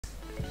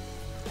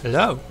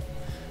Hello!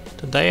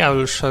 Today I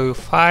will show you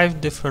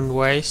 5 different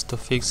ways to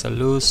fix a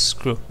loose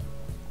screw.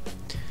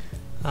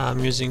 I'm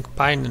using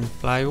pine and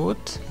plywood,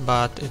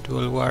 but it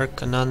will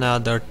work on any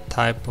other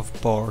type of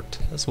board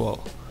as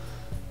well.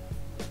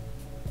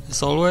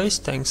 As always,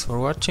 thanks for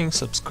watching,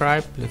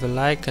 subscribe, leave a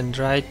like and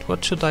write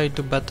what should I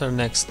do better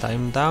next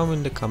time down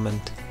in the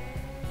comment.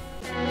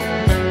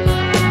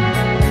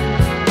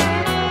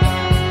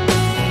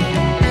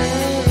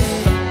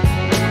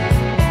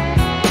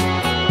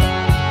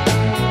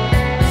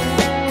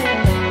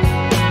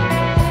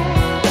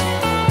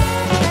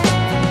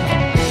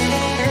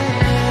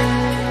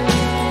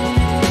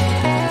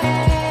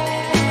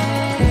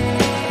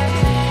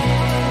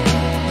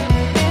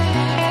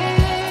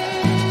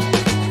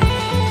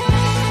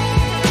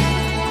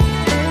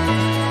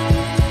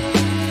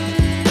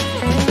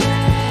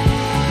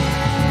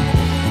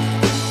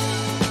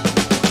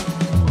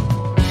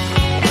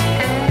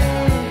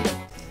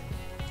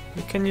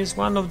 You can use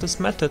one of this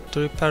method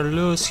to repair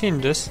loose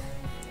hinges,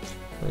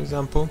 for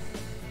example.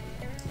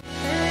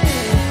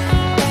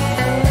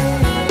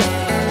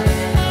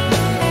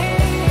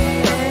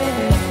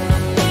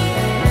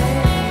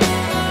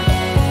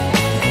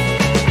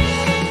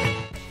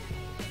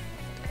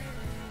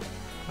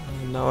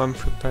 Now I'm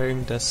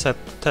preparing the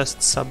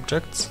test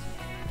subjects.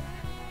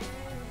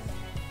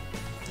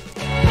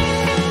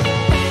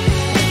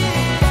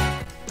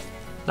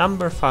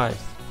 Number 5.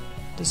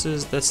 This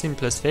is the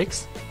simplest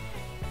fix.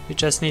 You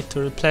just need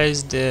to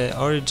replace the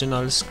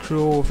original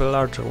screw with a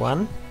larger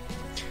one.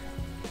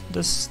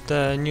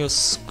 The new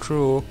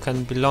screw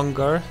can be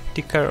longer,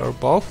 thicker or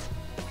both,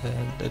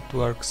 and it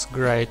works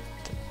great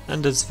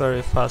and it's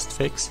very fast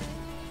fix.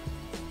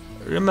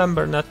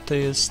 Remember not to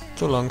use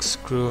too long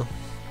screw.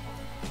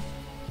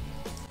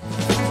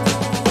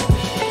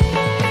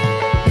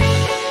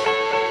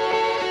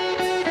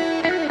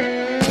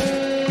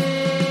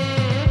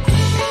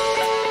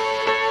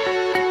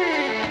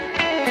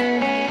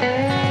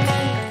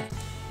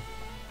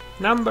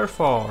 Number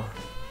 4.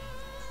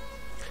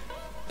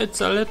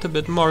 It's a little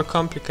bit more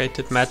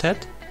complicated method.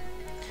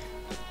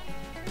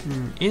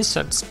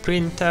 Insert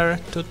splinter,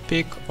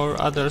 toothpick or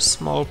other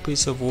small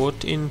piece of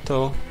wood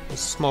into a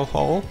small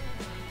hole.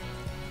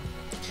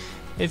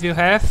 If you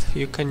have,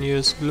 you can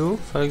use glue,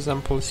 for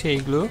example CA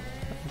glue,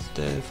 it's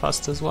the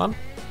fastest one.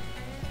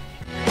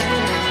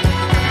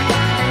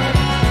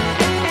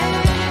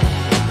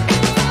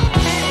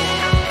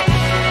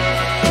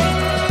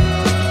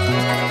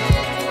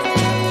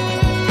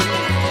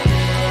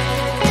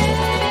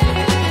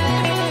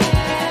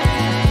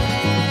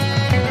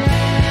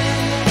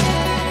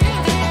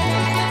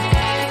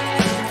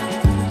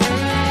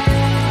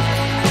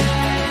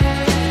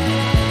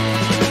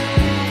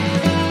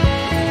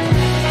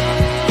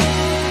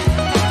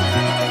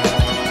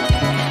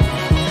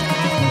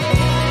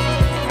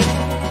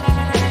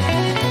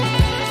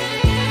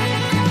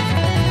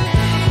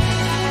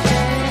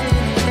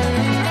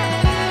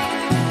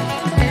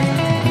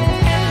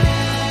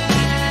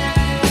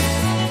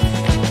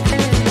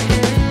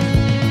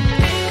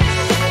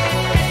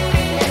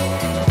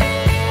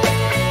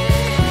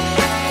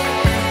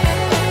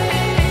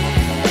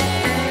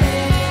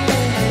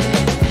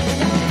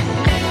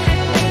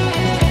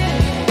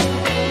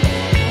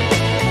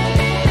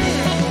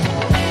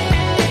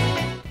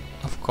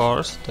 Of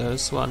course, there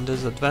is one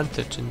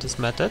disadvantage in this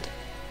method.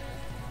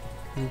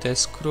 The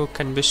screw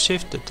can be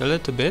shifted a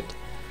little bit,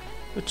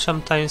 which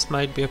sometimes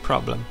might be a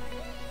problem.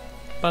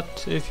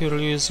 But if you're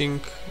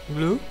using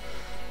glue,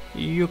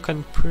 you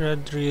can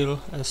pre-drill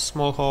a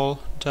small hole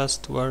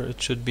just where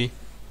it should be.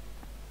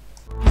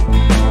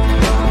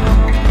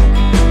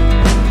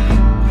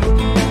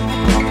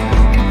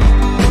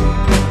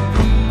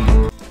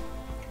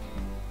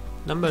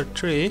 Number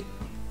 3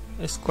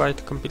 is quite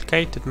a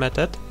complicated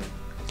method.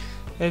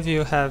 If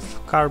you have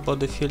car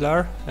body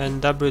filler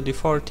and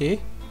WD-40,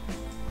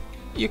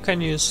 you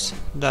can use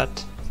that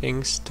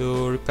things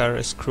to repair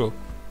a screw.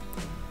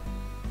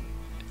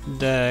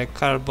 The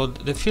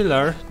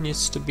filler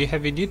needs to be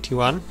heavy duty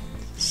one,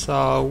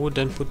 so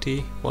wooden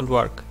putty won't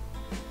work.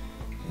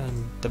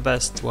 And the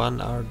best one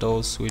are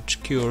those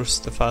which cures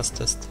the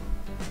fastest.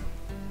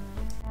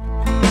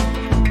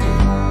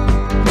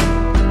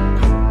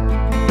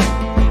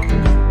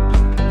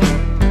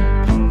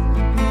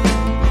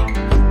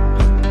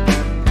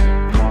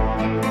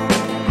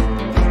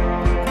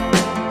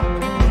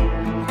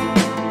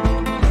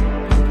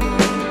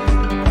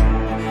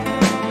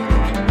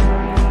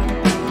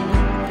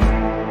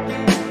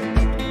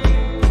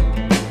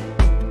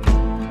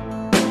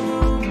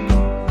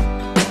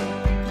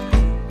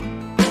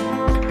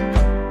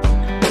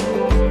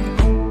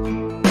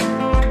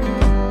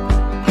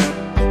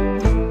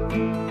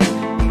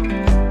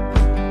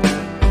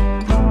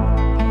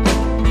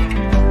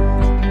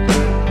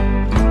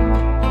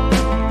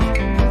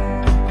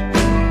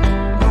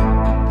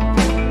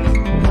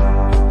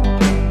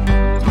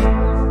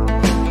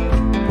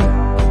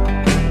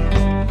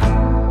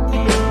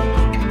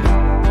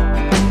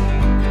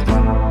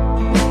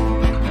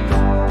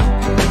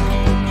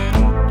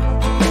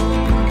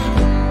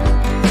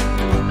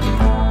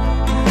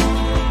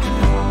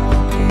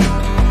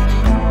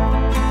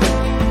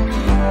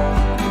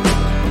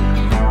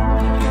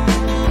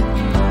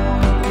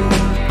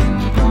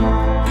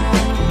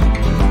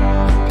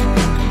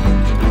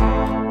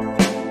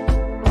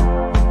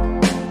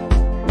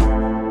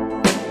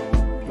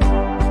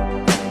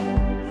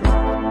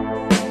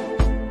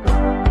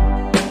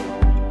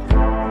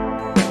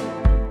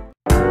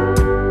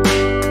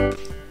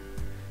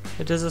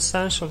 It is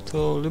essential to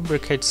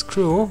lubricate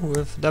screw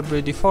with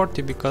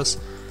WD-40 because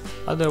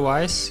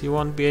otherwise you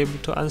won't be able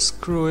to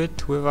unscrew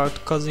it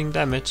without causing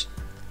damage.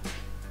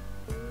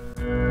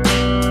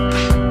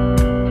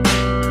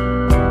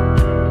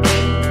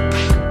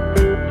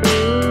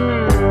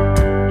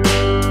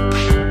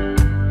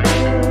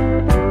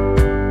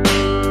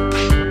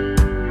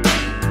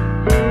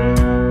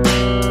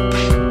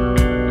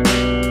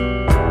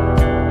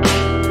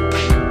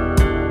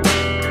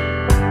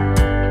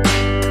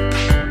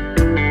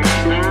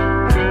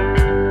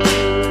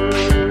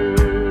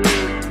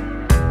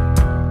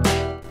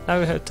 Now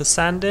we have to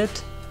sand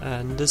it,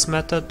 and this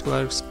method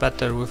works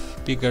better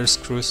with bigger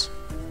screws.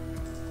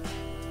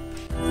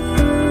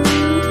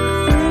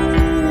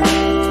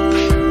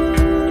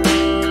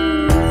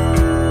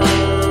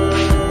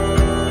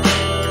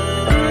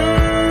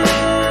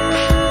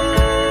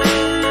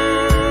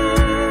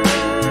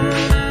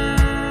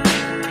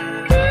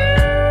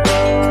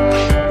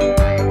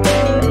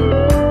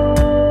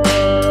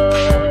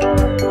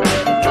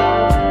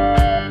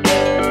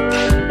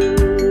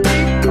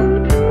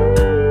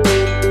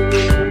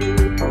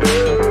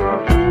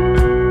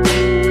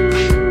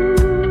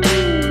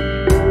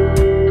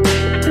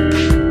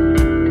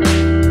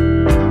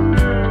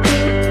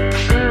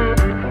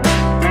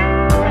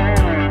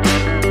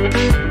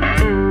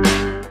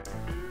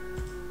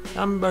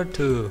 Number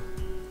 2.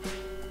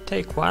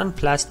 Take one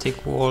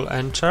plastic wall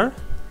anchor,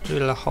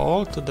 drill a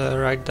hole to the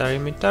right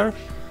diameter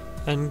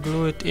and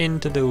glue it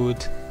into the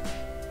wood.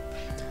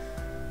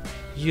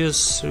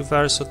 Use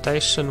reverse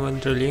rotation when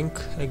drilling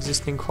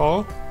existing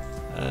hole,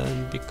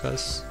 and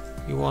because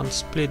you won't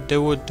split the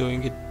wood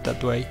doing it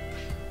that way.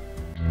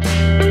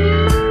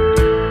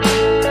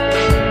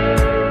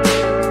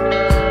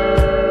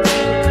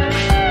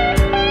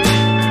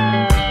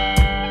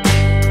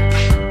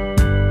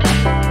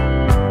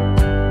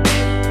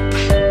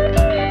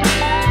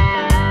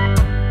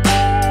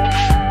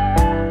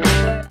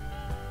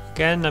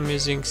 Again, I'm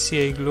using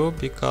CA glue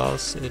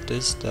because it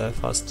is the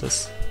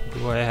fastest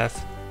glue I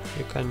have.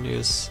 You can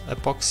use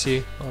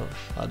epoxy or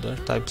other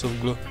types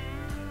of glue.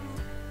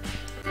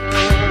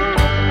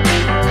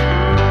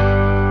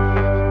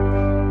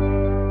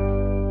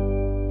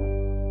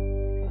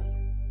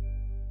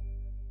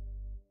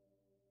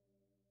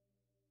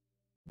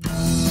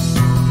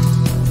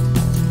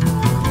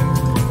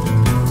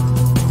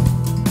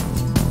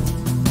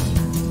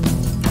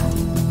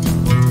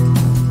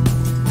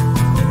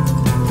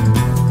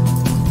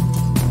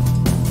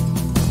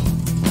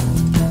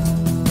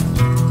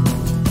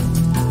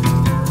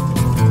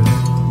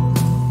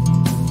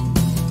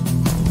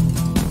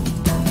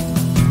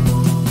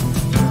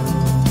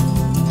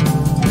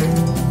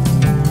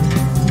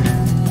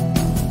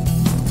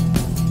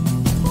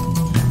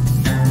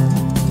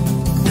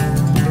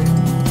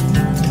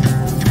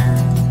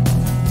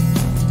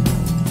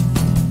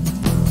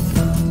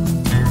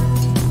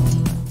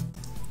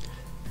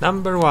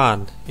 Number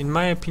 1, in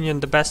my opinion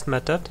the best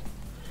method,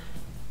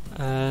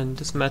 and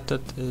this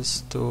method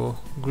is to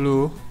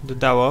glue the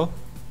dowel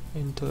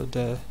into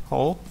the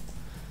hole.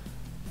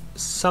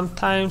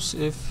 Sometimes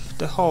if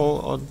the hole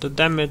or the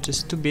damage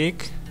is too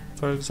big,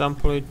 for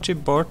example with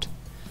chipboard,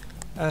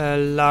 a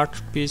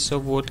large piece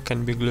of wood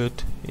can be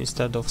glued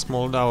instead of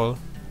small dowel.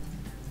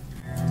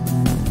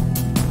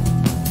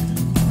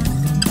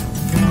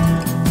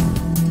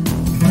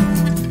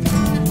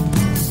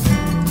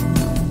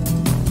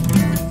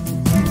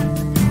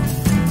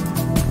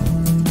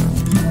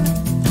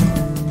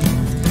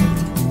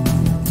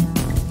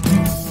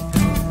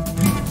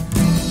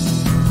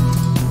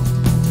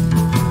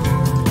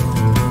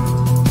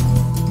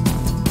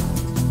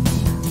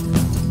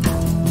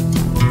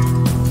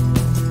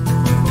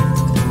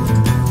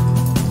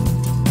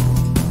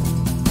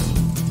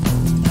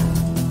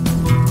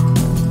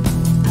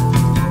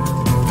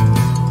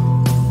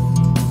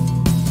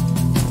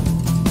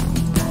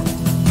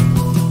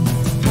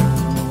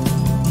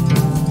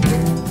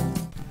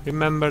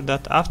 Remember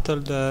that after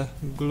the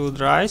glue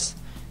dries,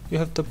 you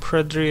have to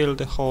pre-drill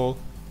the hole